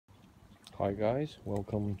Hi guys,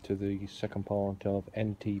 welcome to the second part of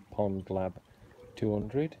NT pondlab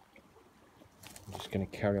 200. I'm just going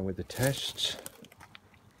to carry on with the tests.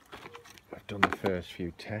 I've done the first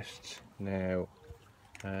few tests. Now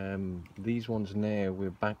these ones now, we're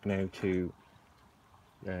back now to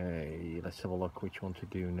let's have a look which one to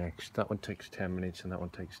do next. That one takes 10 minutes and that one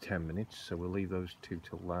takes 10 minutes, so we'll leave those two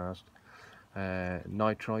till last.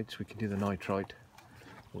 Nitrites, we can do the nitrite,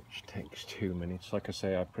 which takes 2 minutes. Like I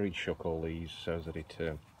say, I pre-shook all these so that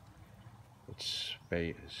it's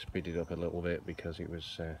speeded up a little bit because it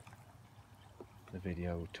was the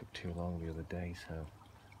video took too long the other day. So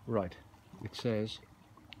right, it says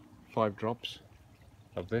 5 drops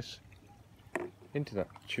of this into that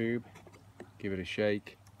tube, give it a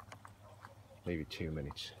shake, leave it 2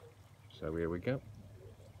 minutes. So here we go.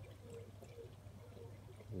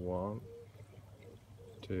 1,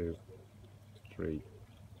 2, 3,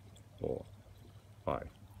 4, 5.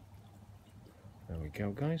 There we go,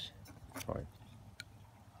 guys. Fine.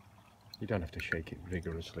 You don't have to shake it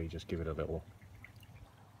vigorously, just give it a little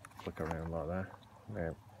flick around like that.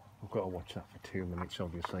 Now, I've got to watch that for 2 minutes,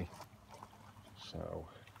 obviously, so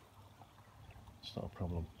it's not a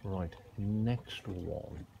problem. Right, next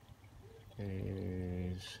one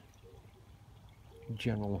is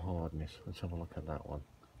general hardness. Let's have a look at that one.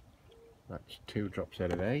 That's 2 drops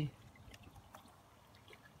out of A.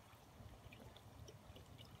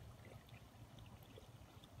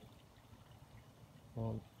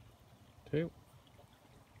 1, 2.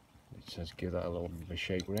 It says give that a little bit of a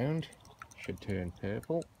shake round. Should turn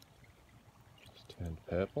purple. Just turned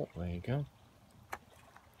purple. There you go.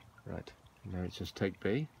 Right. Now it says take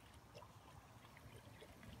B.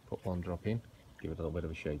 Put 1 drop in. Give it a little bit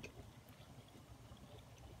of a shake.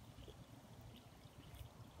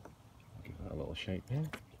 Give that a little shake now.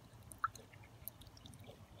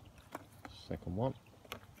 Second one.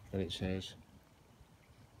 And it says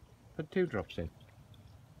put 2 drops in.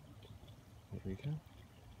 Here we go.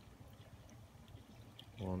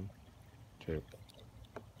 1, 2.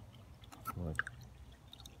 Right.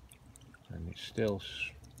 And it's still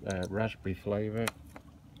raspberry flavour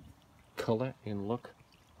colour in look.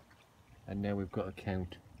 And now we've got a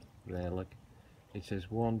count there. Look, it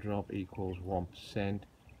says 1 drop equals 1%.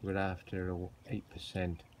 We're after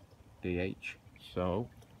 8% DH. So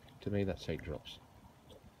to me that's 8 drops.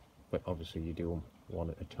 But obviously you do them one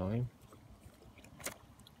at a time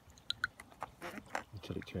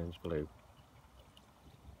until it turns blue.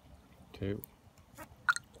 2,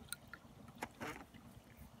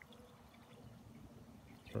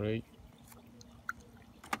 3,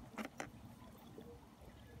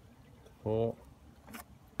 4,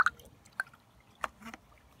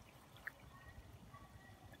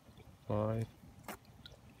 5,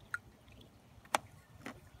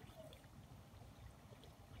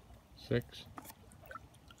 6,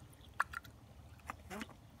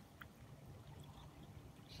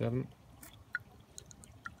 7.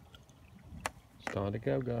 Starting to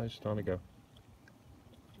go, guys, starting to go.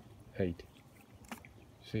 8.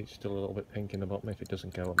 See, it's still a little bit pink in the bottom. If it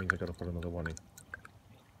doesn't go, it means I've got to put another one in.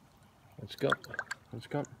 Let's go. Let's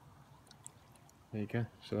go. There you go.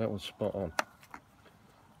 So that was spot on.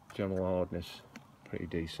 General hardness, pretty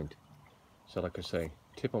decent. So like I say,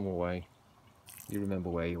 tip them away. You remember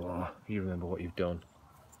where you are. You remember what you've done.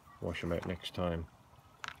 Wash them out next time.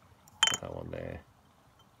 Put that one there.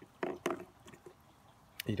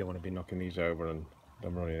 You don't want to be knocking these over and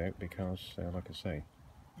them running out because, like I say,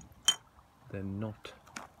 they're not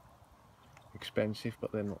expensive,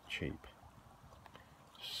 but they're not cheap.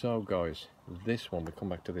 So guys, this one, we come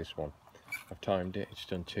back to this one. I've timed it, it's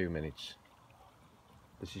done 2 minutes.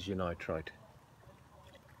 This is your nitrite.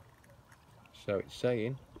 So it's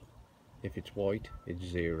saying, if it's white, it's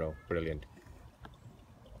 0. Brilliant.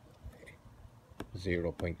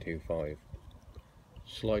 0.25.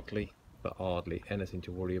 Slightly, but hardly anything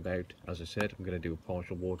to worry about. As I said, I'm going to do a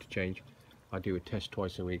partial water change. I do a test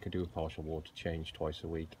twice a week. I do a partial water change twice a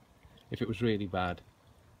week. If it was really bad,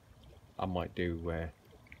 I might do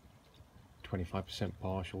 25%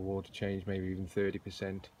 partial water change, maybe even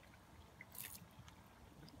 30%.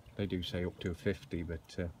 They do say up to 50,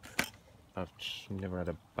 but I've never had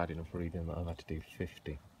a bad enough reading that I've had to do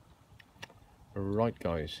 50. Right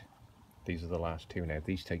guys, these are the last 2 now.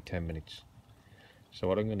 These take 10 minutes. So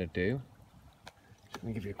what I'm going to do, I'm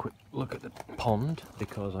going to give you a quick look at the pond,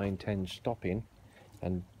 because I intend stopping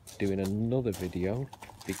and doing another video,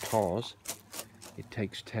 because it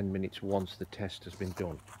takes 10 minutes once the test has been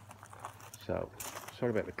done. So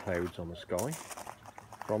sorry about the clouds on the sky.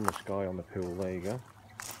 From the sky on the pool, there you go.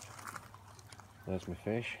 There's my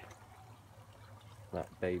fish. That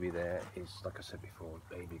baby there is, like I said before,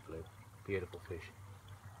 baby blue. Beautiful fish.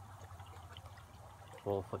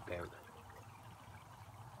 4 foot down.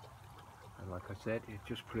 And like I said, it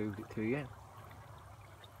just proved it to you.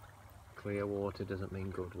 Clear water doesn't mean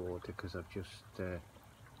good water, because I've just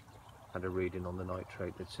had a reading on the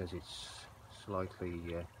nitrate that says it's slightly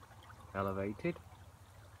elevated.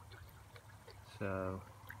 So,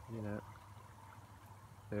 you know,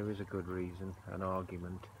 there is a good reason, an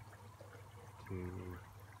argument to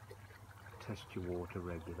test your water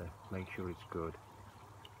regular. Make sure it's good.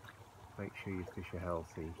 Make sure your fish are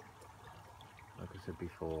healthy. Like I said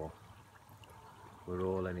before, we're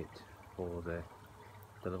all in it for the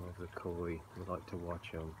love of the koi. We like to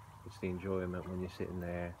watch them. It's the enjoyment when you're sitting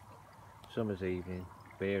there, summer's evening,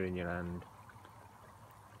 beer in your hand,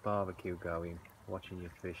 barbecue going, watching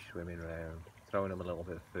your fish swimming around, throwing them a little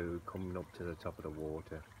bit of food, coming up to the top of the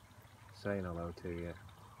water, saying hello to you.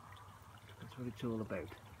 That's what it's all about.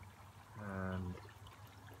 And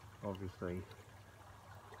obviously,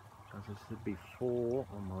 as I said before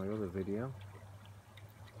on my other video,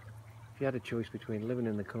 if you had a choice between living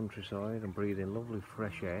in the countryside and breathing lovely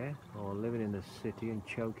fresh air, or living in the city and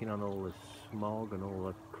choking on all the smog and all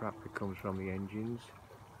the crap that comes from the engines,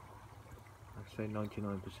 I'd say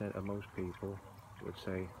 99% of most people would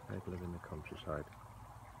say they'd live in the countryside.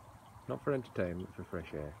 Not for entertainment, for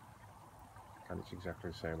fresh air. And it's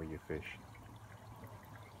exactly the same with your fish.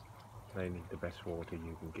 They need the best water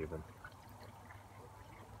you can give them.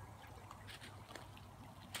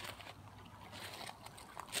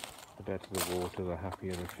 The better the water, the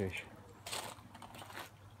happier the fish.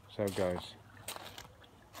 So guys,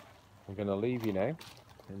 I'm going to leave you now.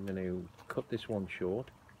 I'm going to cut this one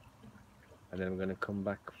short, and then I'm going to come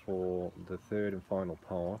back for the third and final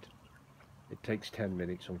part. It takes 10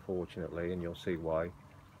 minutes unfortunately, and you'll see why.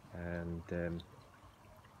 And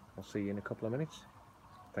I'll see you in a couple of minutes.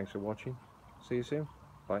 Thanks for watching. See you soon.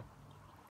 Bye.